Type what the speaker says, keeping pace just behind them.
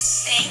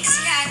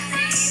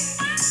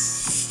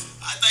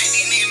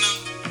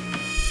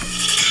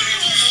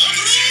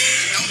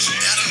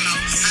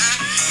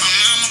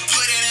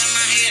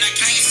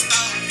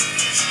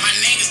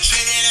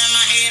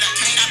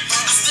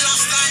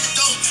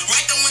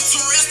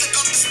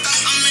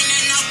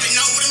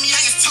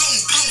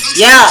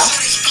Yeah.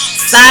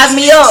 Size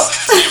me up.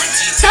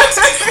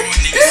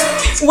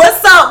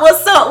 What's up?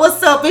 What's up?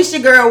 What's up? It's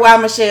your girl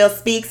YMechelle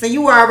Speaks, and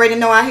you already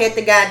know I had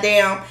to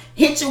goddamn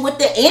hit you with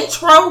the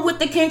intro with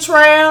the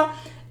Kentrell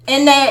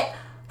and that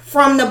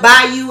from the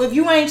Bayou. If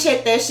you ain't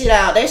checked that shit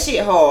out, that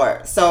shit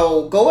hard.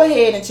 So go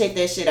ahead and check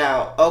that shit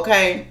out,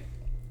 okay?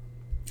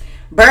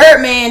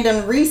 Birdman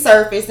done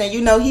resurfaced, and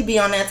you know he be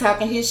on there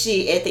talking his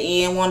shit at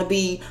the end. Want to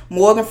be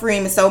Morgan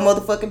Freeman so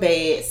motherfucking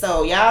bad.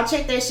 So y'all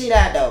check that shit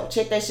out though.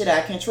 Check that shit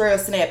out. Kentrell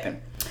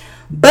snapping.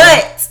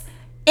 But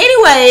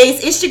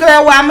anyways, it's your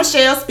girl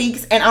YMechelle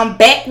Speaks, and I'm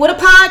back with a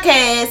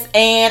podcast,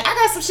 and I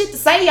got some shit to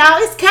say, y'all.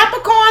 It's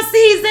Capricorn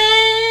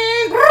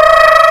season.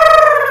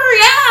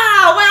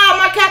 Yeah, where all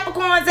my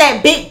Capricorns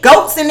at? Big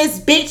goats in this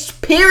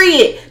bitch,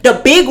 period. The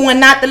big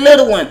one, not the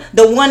little one.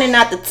 The one and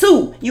not the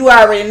two. You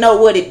already know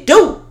what it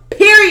do.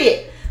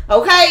 Period.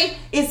 Okay?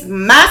 It's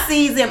my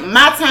season,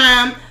 my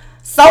time.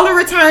 Solar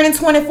return in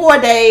 24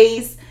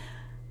 days.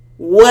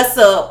 What's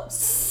up?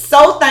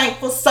 So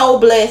thankful, so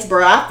blessed,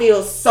 bro. I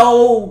feel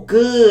so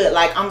good.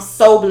 Like, I'm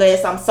so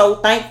blessed. I'm so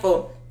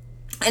thankful.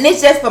 And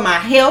it's just for my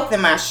health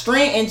and my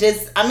strength and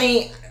just, I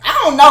mean,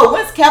 I don't know.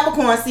 Once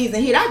Capricorn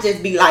season hit, I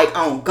just be like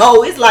on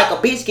go. It's like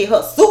a bitch get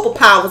her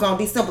superpowers on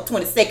December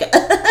 22nd.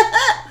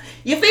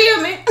 You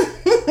feel me?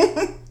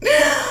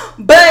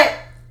 But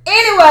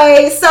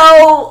anyway,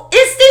 so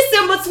it's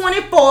December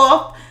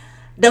 24th,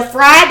 the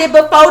Friday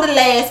before the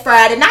last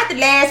Friday. Not the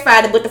last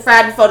Friday, but the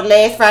Friday before the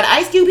last Friday.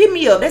 Ice Cube, hit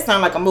me up. That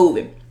sounds like a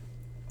movie.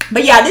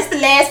 But yeah, this the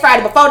last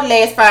Friday before the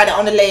last Friday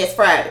on the last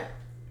Friday.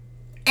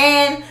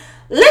 And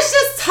let's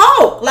just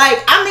talk.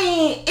 Like, I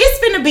mean, it's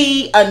gonna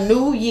be a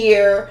new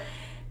year,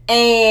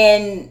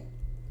 and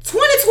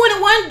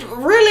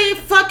 2021 really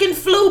fucking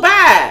flew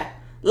by.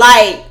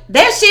 Like,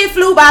 that shit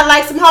flew by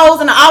like some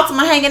hoes in the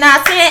Altima hanging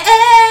out saying,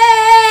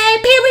 hey,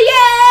 period,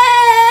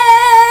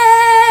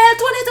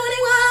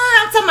 2021.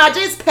 I'm talking about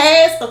just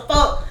passed the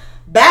fuck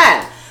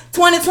by.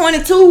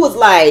 2022 was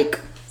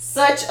like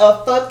such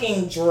a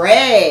fucking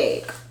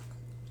drag.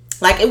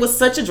 Like, it was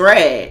such a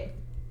drag.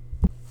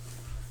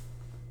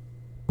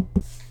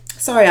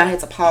 Sorry, I had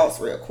to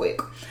pause real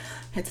quick.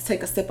 Had to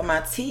take a sip of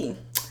my tea.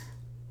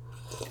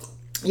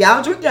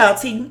 Y'all drink y'all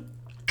tea.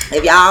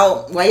 If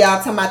y'all, while y'all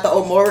talking about the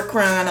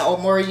Omicron or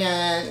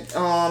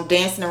Omorion,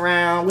 dancing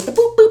around with the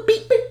boop, boop,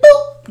 beep, beep,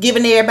 boop,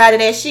 giving everybody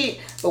that shit.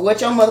 But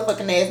what your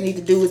motherfucking ass need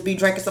to do is be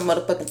drinking some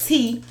motherfucking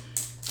tea.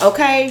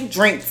 Okay?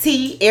 Drink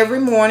tea every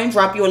morning.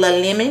 Drop you a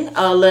little lemon,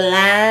 a little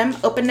lime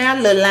up in there,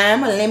 a little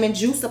lime, a lemon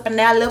juice up in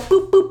there, a little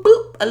boop, boop,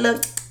 boop, a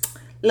little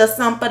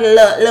something for the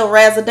little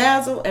razzle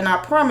dazzle. And I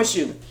promise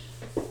you,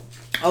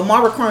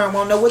 Omicron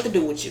won't know what to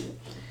do with you.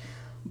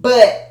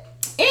 But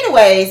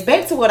anyways,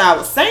 back to what I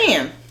was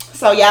saying.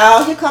 So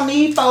y'all, here come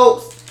these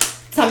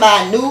folks talking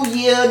about new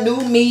year,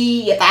 new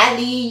me. If I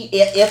leave,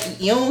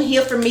 if you don't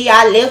hear from me,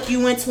 I left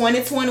you in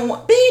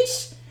 2021.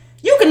 Bitch,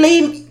 you can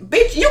leave.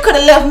 Bitch, you could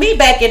have left me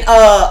back in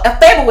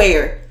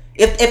February.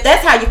 If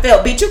that's how you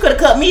felt, bitch, you could have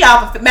cut me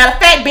off. Matter of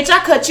fact, bitch, I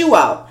cut you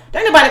off.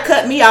 Don't nobody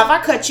cut me off.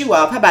 I cut you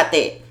off. How about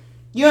that?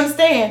 You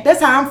understand? That's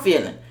how I'm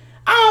feeling.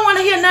 I don't want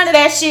to hear none of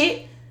that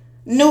shit.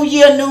 New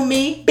year, new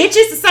me. Bitch,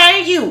 it's the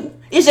same you.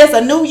 It's just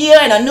a new year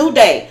and a new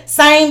day.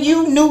 Same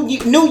you, new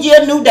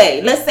year, new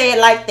day. Let's say it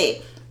like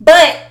that.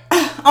 But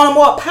on a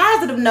more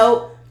positive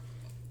note,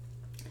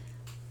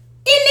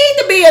 it need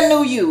to be a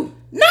new you.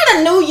 Not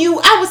a new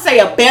you. I would say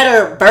a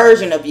better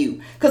version of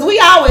you. Because we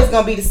always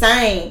going to be the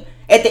same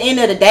at the end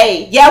of the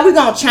day. Yeah, we're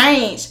going to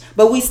change.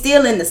 But we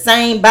still in the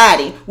same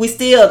body. We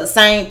still the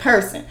same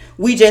person.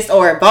 We just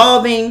are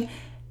evolving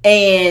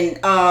and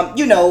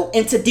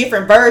into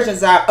different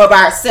versions of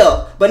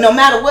ourselves. But no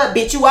matter what,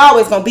 bitch, you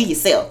always gonna be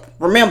yourself.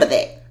 Remember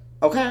that.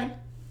 Okay?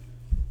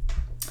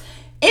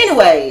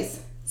 Anyways,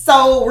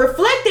 so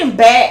reflecting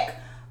back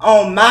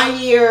on my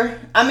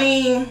year, I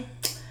mean,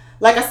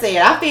 like I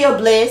said, I feel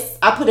blessed.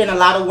 I put in a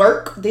lot of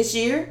work this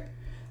year.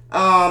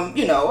 I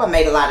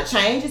made a lot of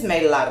changes,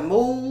 made a lot of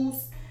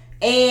moves,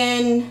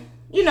 and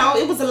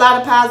it was a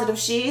lot of positive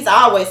shit. It's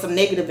always some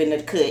negative in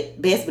the cut.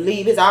 Best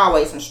believe it's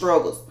always some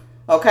struggles.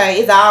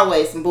 Okay, it's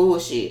always some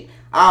bullshit.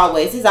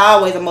 It's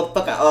always a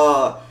motherfucking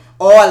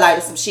oil light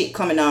or some shit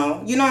coming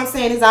on. You know what I'm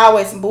saying? It's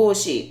always some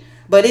bullshit.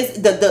 But it's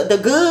the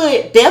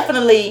good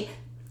definitely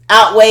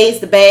outweighs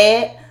the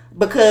bad,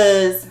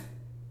 because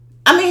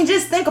I mean,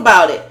 just think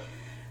about it.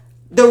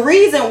 The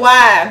reason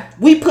why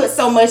we put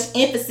so much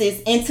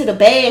emphasis into the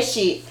bad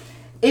shit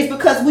is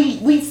because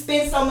we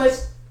spend so much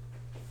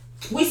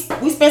we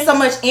spend so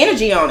much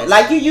energy on it.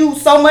 Like, you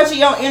use so much of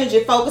your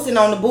energy focusing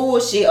on the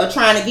bullshit or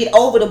trying to get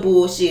over the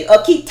bullshit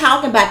or keep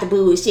talking about the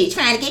bullshit,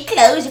 trying to get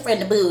closure from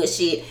the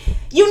bullshit.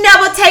 You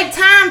never take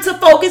time to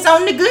focus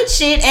on the good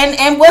shit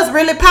and what's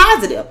really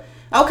positive.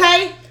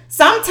 Okay?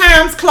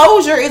 Sometimes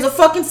closure is a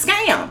fucking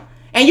scam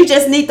and you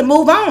just need to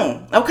move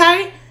on.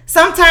 Okay?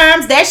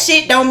 Sometimes that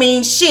shit don't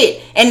mean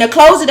shit and the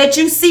closure that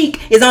you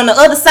seek is on the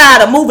other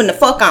side of moving the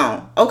fuck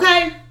on.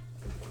 Okay?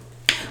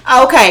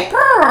 Okay.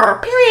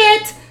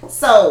 Period.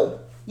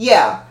 So,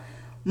 yeah.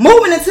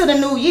 Moving into the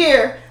new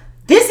year,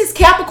 this is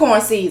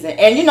Capricorn season.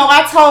 And you know,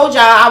 I told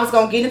y'all I was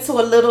going to get into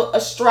a little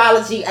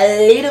astrology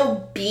a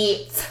little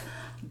bit.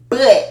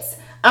 But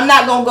I'm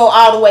not going to go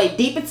all the way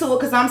deep into it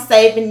because I'm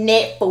saving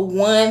that for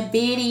one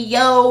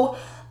video.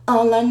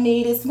 All I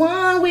need is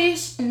one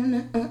wish.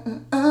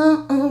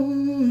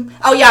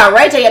 Oh, y'all,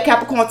 Ray J a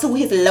Capricorn too.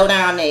 His low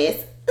down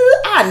ass.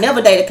 I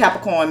never date a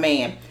Capricorn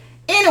man.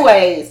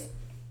 Anyways.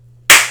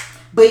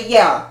 But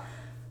yeah.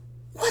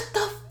 What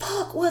the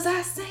fuck was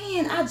I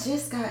saying? I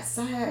just got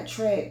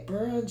sidetracked,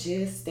 bro.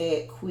 Just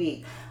that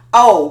quick.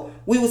 Oh,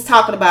 we was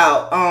talking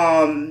about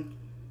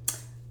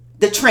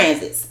the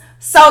transits.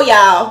 So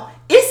y'all,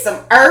 it's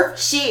some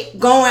earth shit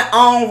going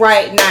on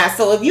right now.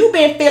 So if you've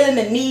been feeling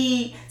the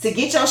need to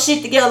get your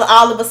shit together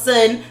all of a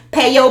sudden,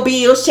 pay your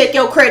bills, check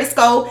your credit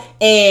score,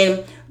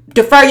 and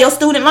defer your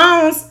student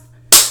loans,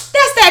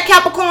 that's that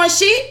Capricorn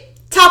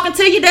shit. Talking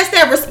to you, that's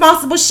that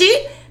responsible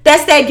shit.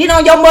 That's that get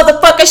on your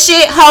motherfucking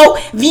shit, hoe.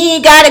 If you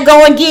ain't gotta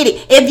go and get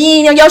it. If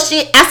you ain't on your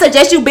shit, I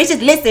suggest you bitches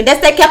listen.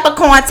 That's that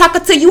Capricorn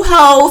talking to you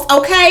hoes,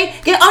 okay?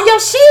 Get on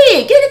your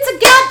shit. Get it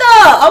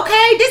together,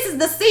 okay? This is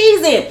the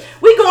season.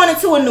 We going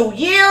into a new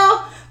year.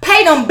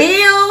 Pay them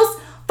bills.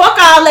 Fuck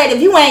all that.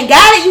 If you ain't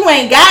got it, you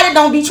ain't got it.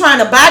 Don't be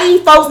trying to buy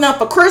these folks nothing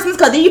for Christmas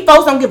because these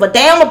folks don't give a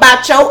damn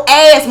about your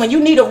ass. When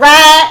you need a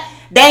ride,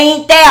 they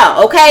ain't there,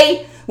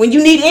 okay? When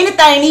you need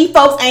anything, these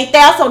folks ain't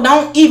there, so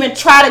don't even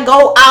try to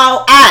go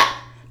all out.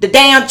 The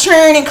damn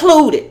churn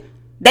included.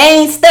 They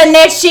ain't studying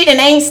that shit and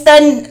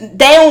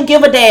they don't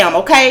give a damn,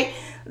 okay?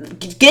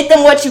 Get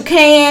them what you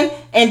can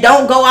and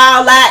don't go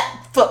all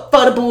out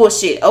for the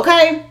bullshit,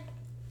 okay?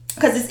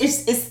 Because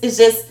it's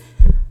just,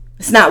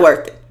 it's not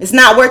worth it. It's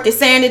not worth your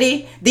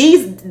sanity.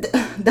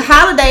 The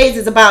holidays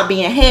is about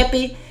being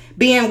happy,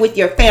 being with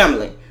your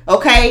family,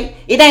 okay?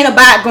 It ain't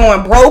about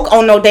going broke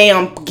on no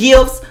damn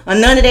gifts or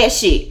none of that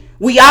shit.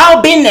 We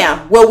all been there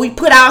where we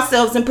put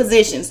ourselves in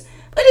positions,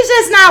 but it's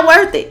just not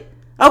worth it.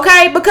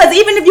 Okay, because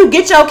even if you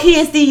get your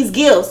kids these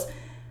gifts,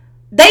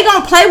 they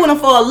gonna play with them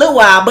for a little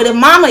while. But if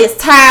mama is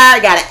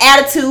tired, got an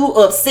attitude,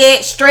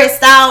 upset,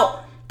 stressed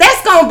out,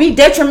 that's gonna be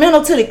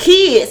detrimental to the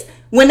kids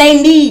when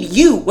they need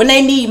you, when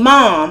they need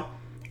mom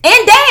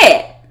and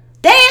dad.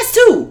 Dads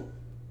too.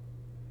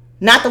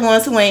 Not the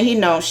ones who ain't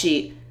hitting on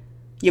shit.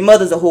 Your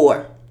mother's a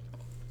whore.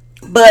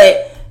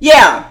 But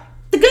yeah,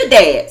 the good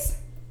dads.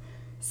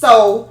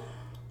 So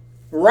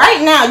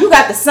right now you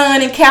got the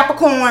sun in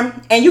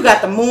Capricorn and you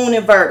got the moon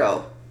in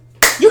Virgo.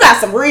 You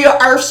got some real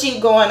earth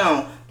shit going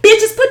on.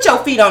 Bitches, put your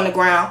feet on the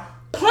ground.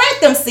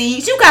 Plant them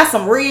seeds. You got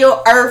some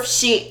real earth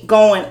shit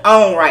going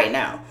on right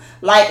now.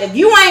 Like, if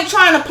you ain't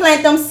trying to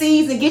plant them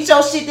seeds and get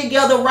your shit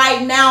together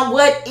right now,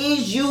 what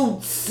is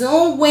you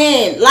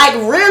doing? Like,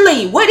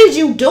 really, what is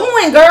you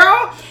doing,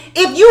 girl?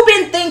 If you've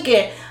been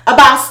thinking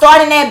about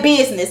starting that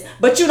business,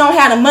 but you don't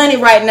have the money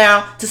right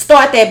now to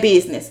start that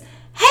business,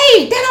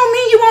 hey, that don't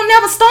mean you won't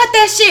never start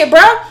that shit,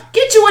 bro.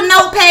 Get you a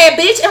notepad,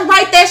 bitch, and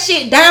write that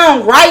shit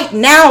down right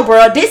now,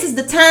 bro. This is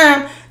the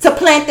time to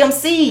plant them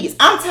seeds.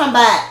 I'm talking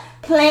about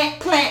plant,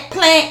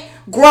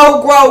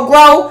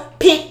 grow,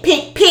 pick,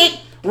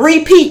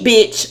 repeat,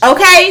 bitch,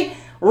 okay?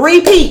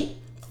 Repeat.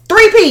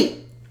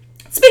 Three-peat.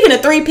 Speaking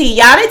of three-peat,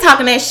 y'all, they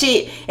talking that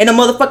shit in the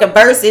motherfucking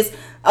verses.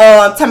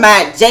 Talking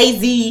about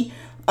Jay-Z.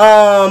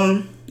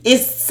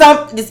 It's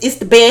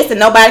the best and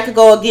nobody could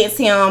go against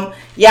him.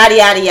 Yada,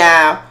 yada,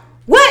 yada.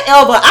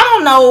 Whatever. I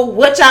don't know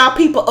what y'all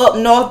people up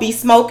north be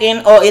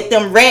smoking or if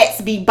them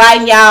rats be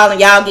biting y'all and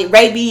y'all get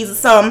rabies or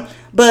something.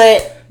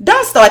 But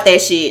don't start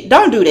that shit.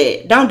 Don't do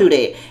that. Don't do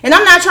that. And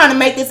I'm not trying to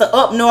make this an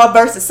up north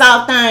versus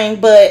south thing,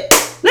 but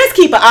let's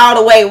keep it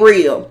all the way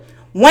real.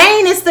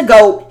 Wayne is the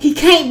GOAT. He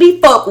can't be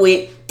fucked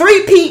with.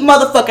 Three-peat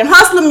motherfucking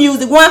hustler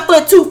music. 1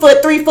 foot, 2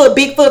 foot, 3 foot,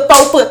 big foot,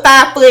 4 foot,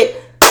 5 foot.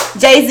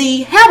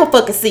 Jay-Z, have a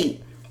fucking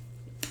seat.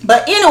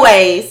 But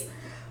anyways,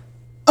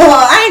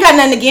 I ain't got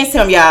nothing against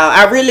him, y'all.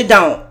 I really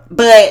don't.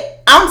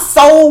 But I'm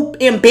so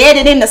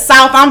embedded in the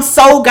South. I'm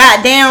so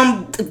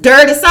goddamn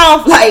dirty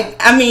South. Like,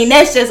 I mean,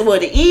 that's just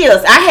what it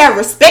is. I have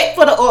respect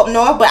for the up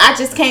north, but I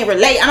just can't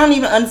relate. I don't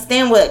even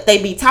understand what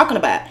they be talking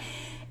about.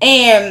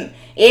 And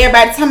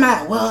everybody talking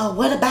about, well,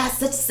 what about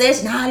such and such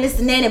and all this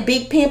and that and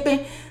big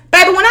pimping?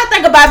 Baby, when I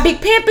think about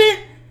big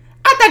pimping,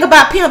 I think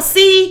about Pimp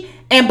C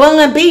and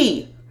Bun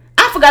B.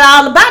 I forgot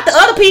all about the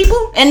other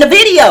people and the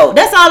video.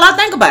 That's all I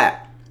think about.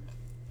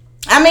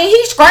 I mean,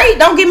 he's great,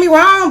 don't get me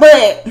wrong,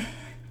 but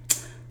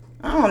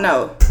I don't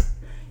know.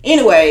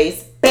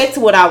 Anyways, back to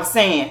what I was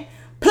saying.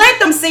 Plant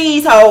them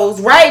seeds, hoes.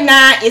 Right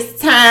now,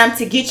 it's time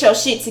to get your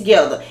shit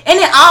together. And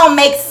it all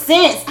makes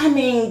sense. I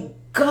mean,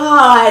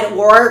 God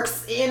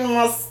works in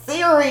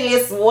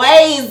mysterious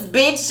ways,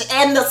 bitch.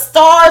 And the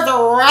stars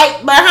are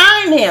right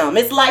behind him.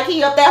 It's like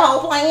he up that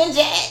whole playing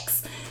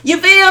jacks. You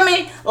feel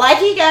me? Like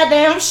he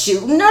goddamn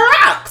shooting the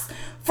rocks.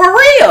 For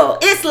real.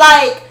 It's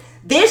like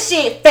this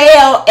shit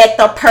fell at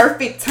the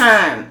perfect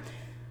time.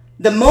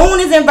 The moon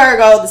is in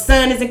Virgo. The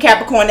sun is in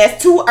Capricorn.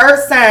 That's 2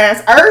 earth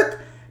signs.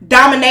 Earth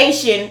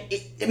domination,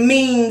 it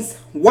means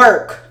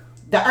work.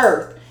 The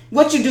earth.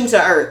 What you do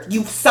to earth.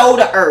 You sow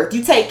the earth.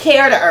 You take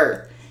care of the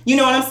earth. You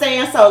know what I'm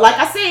saying? So like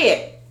I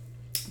said,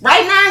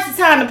 Right now is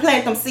the time to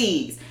plant them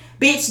seeds.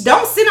 Bitch,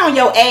 don't sit on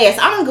your ass.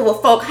 I don't give a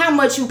fuck how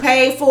much you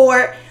paid for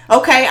it.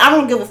 Okay, I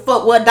don't give a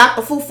fuck what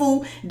Dr.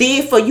 Fufu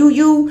did for you.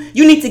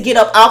 You need to get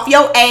up off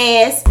your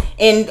ass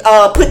and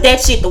put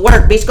that shit to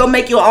work, bitch. Go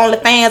make your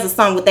OnlyFans or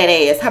something with that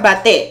ass. How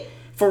about that?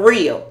 For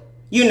real.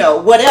 You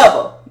know,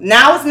 whatever.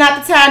 Now is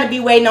not the time to be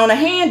waiting on a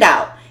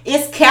handout.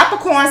 It's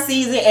Capricorn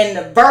season and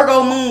the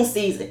Virgo moon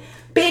season.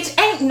 Bitch,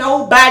 ain't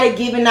nobody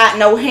giving out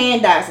no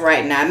handouts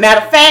right now.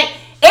 Matter of fact,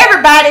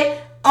 everybody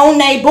on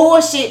they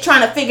bullshit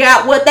trying to figure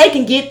out what they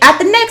can get out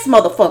the next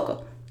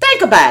motherfucker.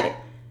 Think about it.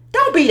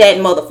 Don't be that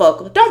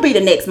motherfucker. Don't be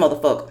the next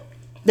motherfucker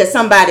that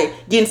somebody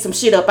getting some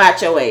shit up out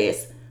your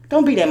ass.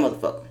 Don't be that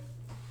motherfucker.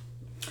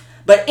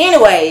 But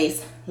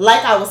anyways,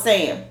 like I was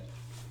saying,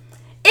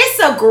 it's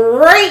a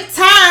great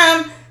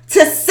time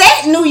to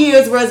set New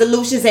Year's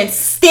resolutions and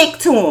stick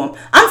to them.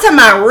 I'm talking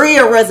about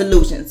real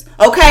resolutions,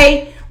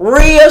 okay?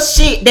 Real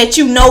shit that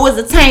you know is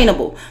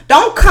attainable.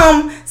 Don't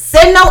come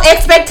set no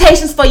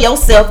expectations for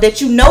yourself that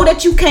you know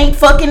that you can't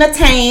fucking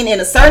attain in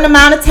a certain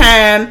amount of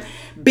time,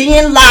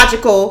 being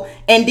logical,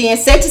 and then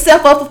set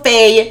yourself up for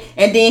failure,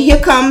 and then here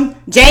come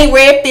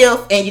January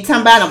 5th and you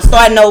talking about I'm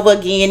starting over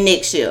again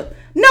next year.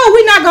 No,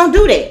 we're not gonna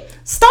do that.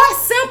 Start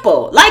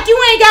simple. Like,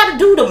 you ain't gotta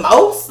do the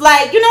most.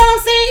 Like, you know what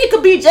I'm saying? It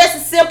could be just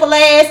as simple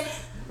as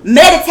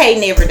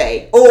meditating every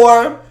day,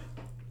 or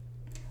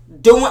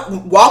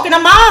walking a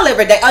mile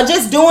every day, or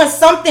just doing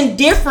something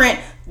different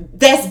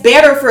that's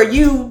better for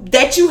you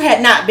that you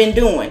had not been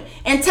doing,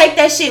 and take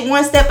that shit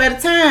one step at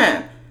a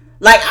time.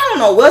 Like, I don't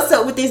know what's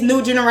up with this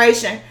new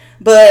generation,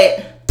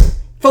 but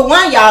for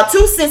one, y'all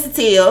too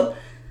sensitive.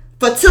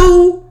 For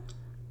two,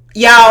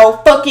 y'all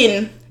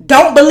fucking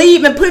don't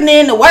believe in putting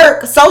in the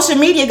work. Social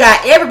media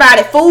got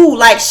everybody fooled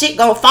like shit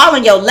gonna fall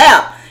in your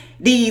lap.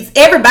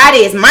 Everybody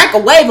is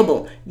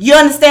microwavable. You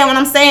understand what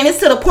I'm saying? It's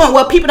to the point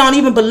where people don't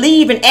even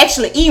believe in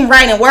actually eating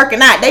right and working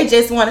out. They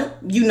just want to,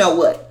 you know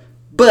what.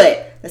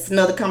 But that's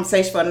another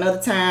conversation for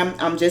another time.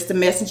 I'm just a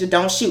messenger.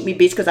 Don't shoot me,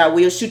 bitch, because I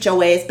will shoot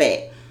your ass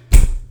back.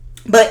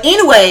 But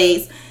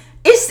anyways,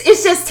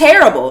 it's just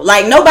terrible.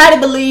 Like, nobody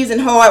believes in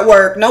hard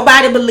work.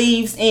 Nobody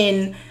believes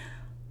in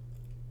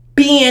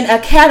being a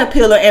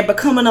caterpillar and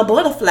becoming a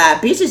butterfly.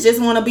 Bitches just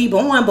want to be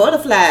born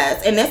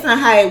butterflies, and that's not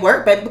how it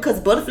works, baby, because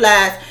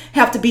butterflies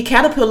have to be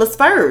caterpillars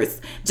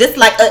first. Just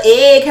like an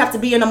egg have to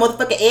be in a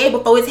motherfucking egg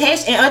before it's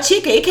hatched, and a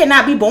chicken, it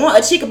cannot be born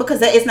a chicken because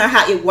that is not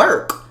how it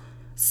works.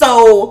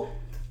 So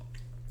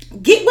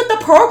get with the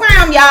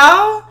program,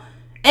 y'all.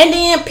 And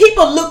then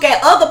people look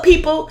at other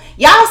people.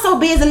 Y'all so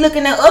busy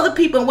looking at other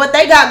people and what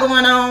they got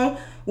going on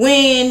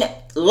when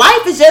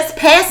life is just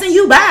passing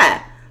you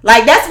by.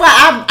 Like, that's why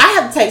I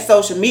have to take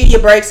social media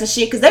breaks and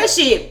shit, because that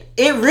shit,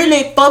 it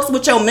really fucks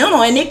with your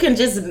mental, and it can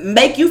just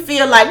make you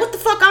feel like, what the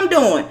fuck I'm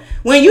doing?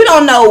 When you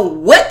don't know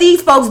what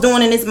these folks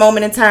doing in this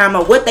moment in time,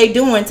 or what they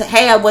doing to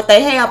have what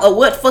they have, or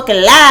what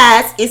fucking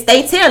lies is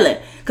they telling.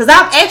 Because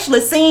I've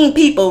actually seen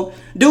people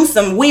do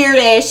some weird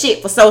ass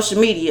shit for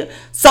social media,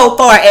 so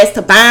far as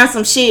to buying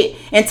some shit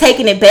and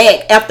taking it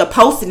back after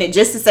posting it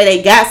just to say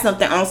they got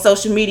something on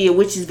social media,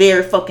 which is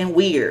very fucking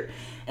weird.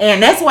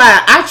 And that's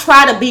why I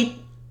try to be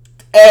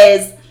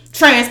as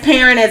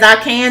transparent as I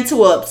can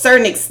to a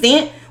certain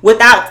extent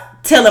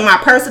without telling my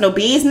personal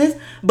business,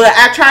 but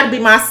I try to be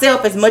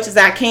myself as much as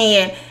I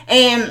can,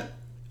 and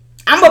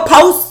I'm gonna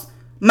post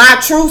my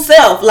true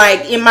self,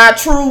 like in my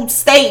true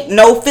state,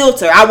 no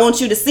filter. I want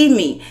you to see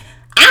me.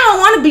 I don't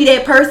want to be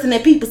that person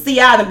that people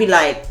see out and be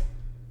like,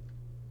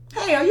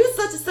 hey, are you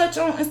such and such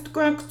on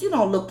Instagram? Because you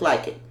don't look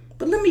like it,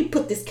 but let me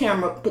put this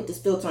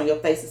filter on your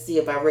face and see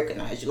if I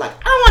recognize you. Like,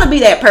 I don't want to be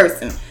that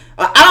person,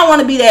 or I don't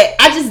want to be that.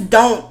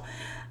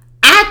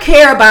 I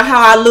care about how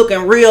I look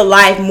in real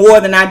life more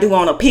than I do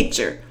on a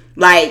picture.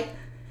 Like,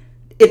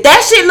 if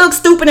that shit looks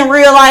stupid in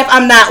real life,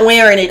 I'm not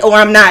wearing it, or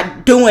I'm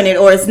not doing it,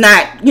 or it's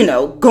not,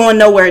 going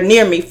nowhere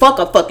near me. Fuck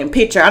a fucking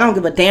picture. I don't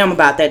give a damn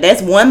about that.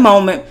 That's one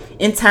moment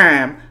in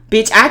time.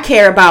 Bitch, I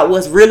care about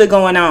what's really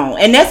going on.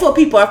 And that's what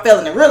people are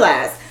failing to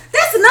realize.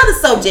 That's another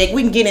subject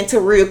we can get into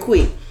real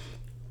quick.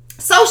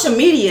 Social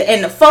media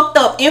and the fucked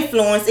up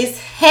influence it's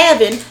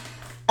having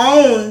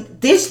on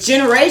this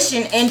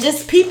generation and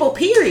just people,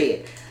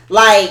 period.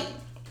 Like,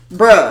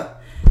 bruh,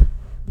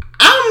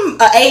 I'm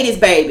a 80s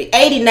baby,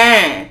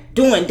 89,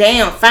 doing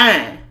damn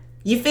fine.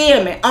 You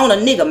feel me? On a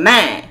nigga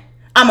mind.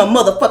 I'm a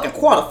motherfucking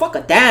quarter, fuck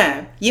a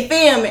dime. You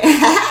feel me?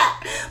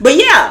 But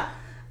yeah,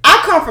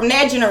 I come from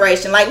that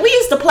generation. Like, we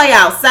used to play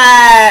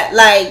outside.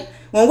 Like,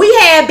 when we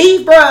had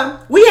beef,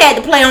 bruh, we had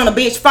to play on the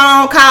bitch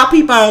phone, call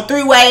people on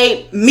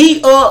three-way,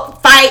 meet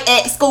up, fight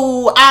at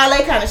school, all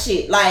that kind of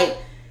shit. Like,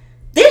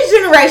 this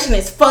generation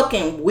is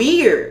fucking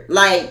weird.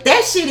 Like,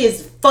 that shit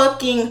is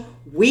fucking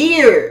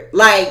weird.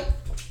 Like,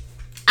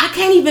 I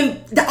can't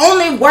even, the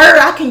only word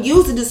I can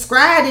use to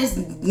describe this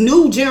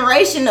new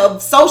generation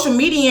of social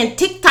media and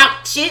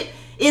TikTok shit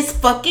is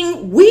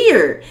fucking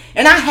weird.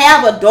 And I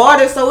have a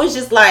daughter, so it's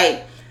just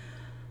like,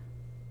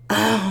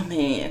 oh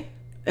man.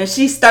 And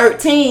she's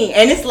 13,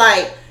 and it's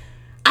like,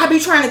 I be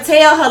trying to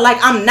tell her, like,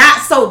 I'm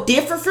not so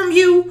different from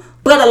you,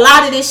 but a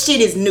lot of this shit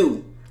is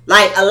new.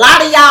 Like, a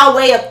lot of y'all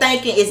way of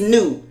thinking is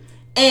new.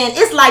 And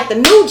it's like the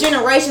new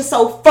generation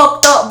so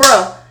fucked up,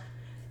 bruh.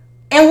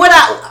 And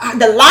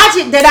the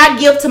logic that I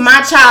give to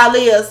my child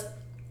is,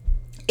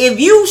 if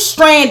you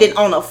stranded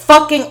on a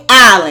fucking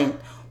island,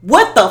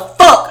 what the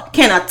fuck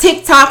can a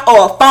TikTok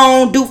or a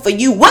phone do for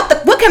you? What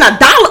can a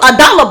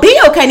dollar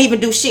bill can't even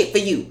do shit for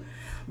you.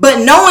 But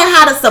knowing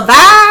how to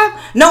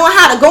survive, knowing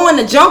how to go in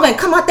the jungle and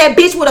come out that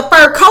bitch with a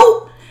fur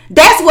coat,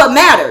 that's what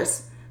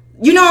matters.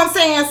 You know what I'm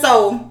saying?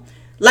 So,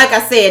 like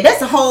I said,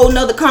 that's a whole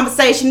nother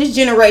conversation. This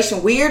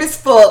generation weird as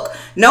fuck.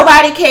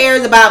 Nobody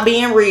cares about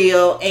being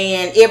real,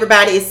 and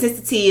everybody is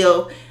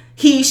sensitive.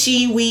 He,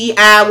 she, we,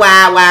 I,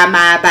 why,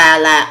 my, by,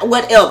 lie,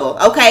 whatever.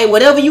 Okay,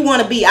 whatever you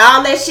want to be.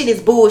 All that shit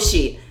is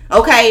bullshit.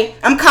 Okay,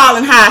 I'm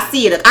calling how I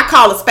see it. I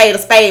call a spade,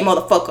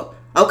 motherfucker.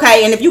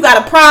 Okay, and if you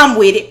got a problem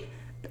with it,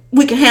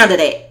 we can handle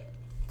that.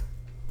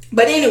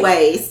 But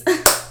anyways,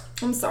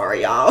 I'm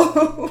sorry,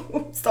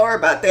 y'all. Sorry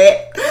about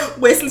that.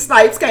 Wesley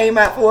Snipes came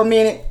out for a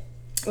minute.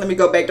 Let me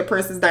go back to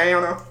Princess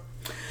Diana.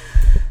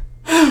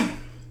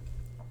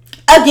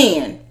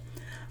 Again,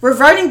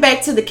 reverting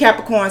back to the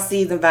Capricorn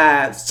season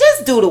vibes.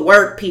 Just do the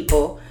work,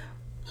 people.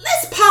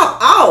 Let's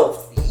pop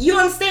off. You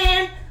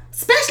understand?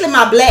 Especially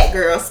my black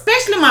girls.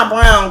 Especially my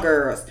brown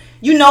girls.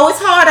 You know it's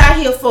hard out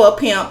here for a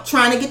pimp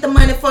trying to get the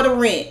money for the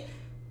rent.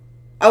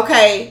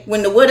 Okay?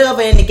 When the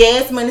whatever and the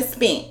gas money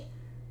spent.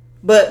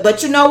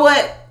 But you know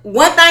what?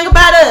 One thing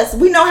about us,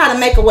 we know how to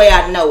make a way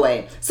out of no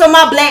way. So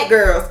my black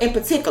girls in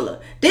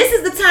particular, this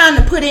is the time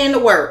to put in the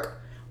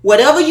work.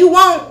 Whatever you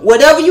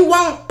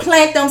want,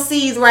 plant them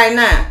seeds right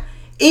now.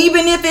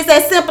 Even if it's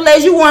as simple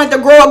as you wanted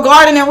to grow a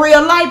garden in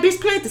real life, bitch,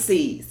 plant the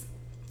seeds.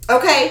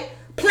 Okay?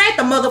 Plant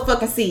the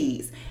motherfucking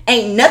seeds.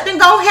 Ain't nothing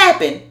gonna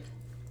happen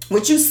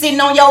with you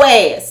sitting on your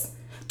ass,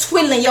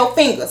 twiddling your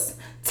fingers,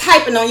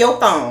 typing on your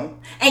phone.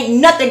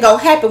 Ain't nothing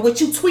gonna happen with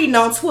you tweeting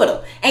on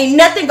Twitter. Ain't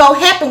nothing gonna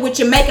happen with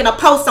you making a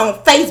post on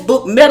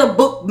Facebook,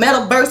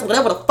 Metaverse,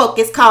 whatever the fuck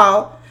it's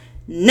called.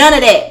 None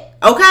of that.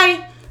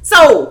 Okay?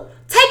 So,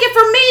 take it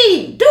from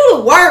me. Do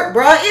the work,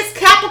 bruh. It's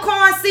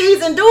Capricorn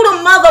season. Do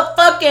the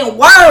motherfucking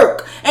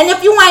work. And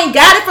if you ain't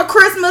got it for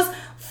Christmas,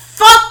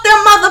 fuck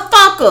them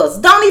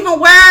motherfuckers. Don't even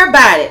worry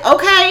about it.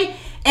 Okay?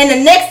 And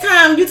the next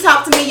time you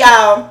talk to me,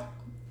 y'all,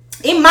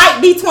 it might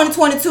be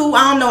 2022.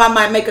 I don't know. I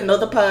might make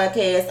another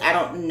podcast. I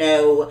don't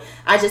know.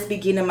 I just be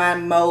getting in my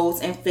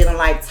modes and feeling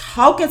like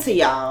talking to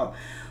y'all.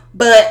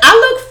 But I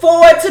look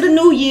forward to the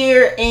new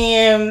year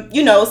and,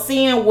 you know,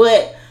 seeing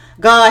what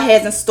God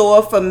has in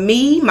store for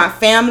me, my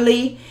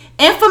family,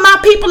 and for my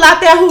people out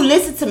there who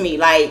listen to me.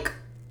 Like,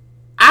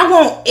 I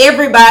want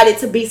everybody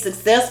to be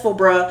successful,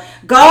 bruh.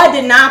 God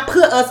did not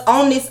put us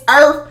on this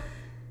earth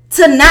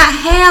to not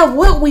have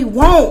what we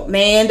want,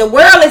 man. The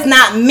world is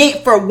not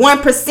meant for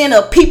 1%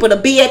 of people to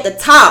be at the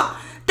top.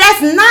 That's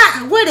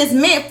not what it's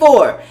meant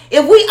for.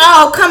 If we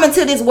all come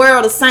into this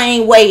world the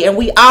same way and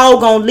we all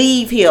gonna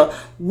leave here,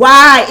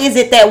 why is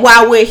it that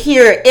while we're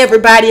here,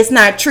 everybody is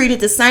not treated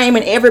the same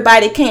and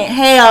everybody can't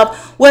have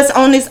what's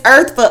on this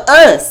earth for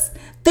us?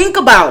 Think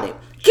about it.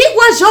 Get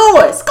what's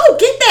yours. Go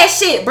get that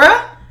shit,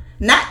 bruh.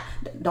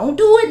 Don't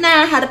do it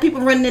now. How the people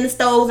running in the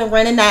stores and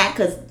running out,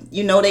 because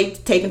you know they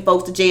taking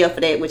folks to jail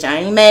for that, which I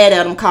ain't mad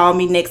at them. Call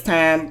me next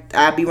time.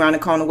 I'll be around the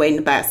corner waiting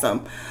to buy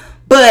something.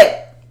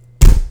 But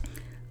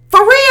for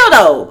real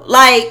though,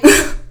 like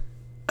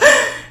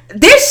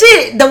this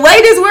shit, the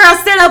way this world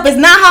set up is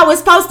not how it's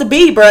supposed to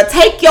be, bro.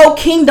 Take your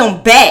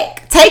kingdom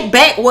back. Take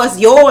back what's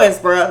yours,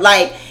 bro.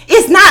 Like,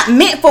 it's not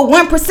meant for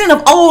 1%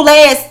 of old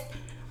ass,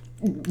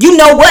 you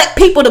know what,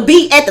 people to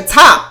be at the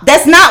top.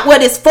 That's not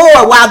what it's for.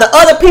 While the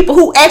other people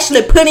who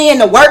actually put in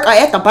the work are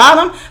at the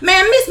bottom.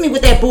 Man, miss me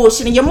with that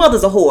bullshit and your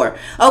mother's a whore.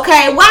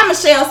 Okay,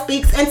 YMechelle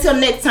speaks. Until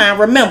next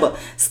time, remember,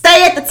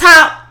 stay at the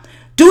top.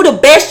 Do the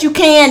best you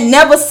can.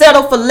 Never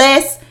settle for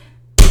less.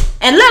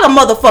 And let a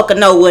motherfucker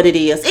know what it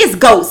is. It's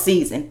goat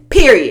season.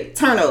 Period.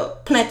 Turn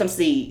up. Plant them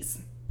seeds.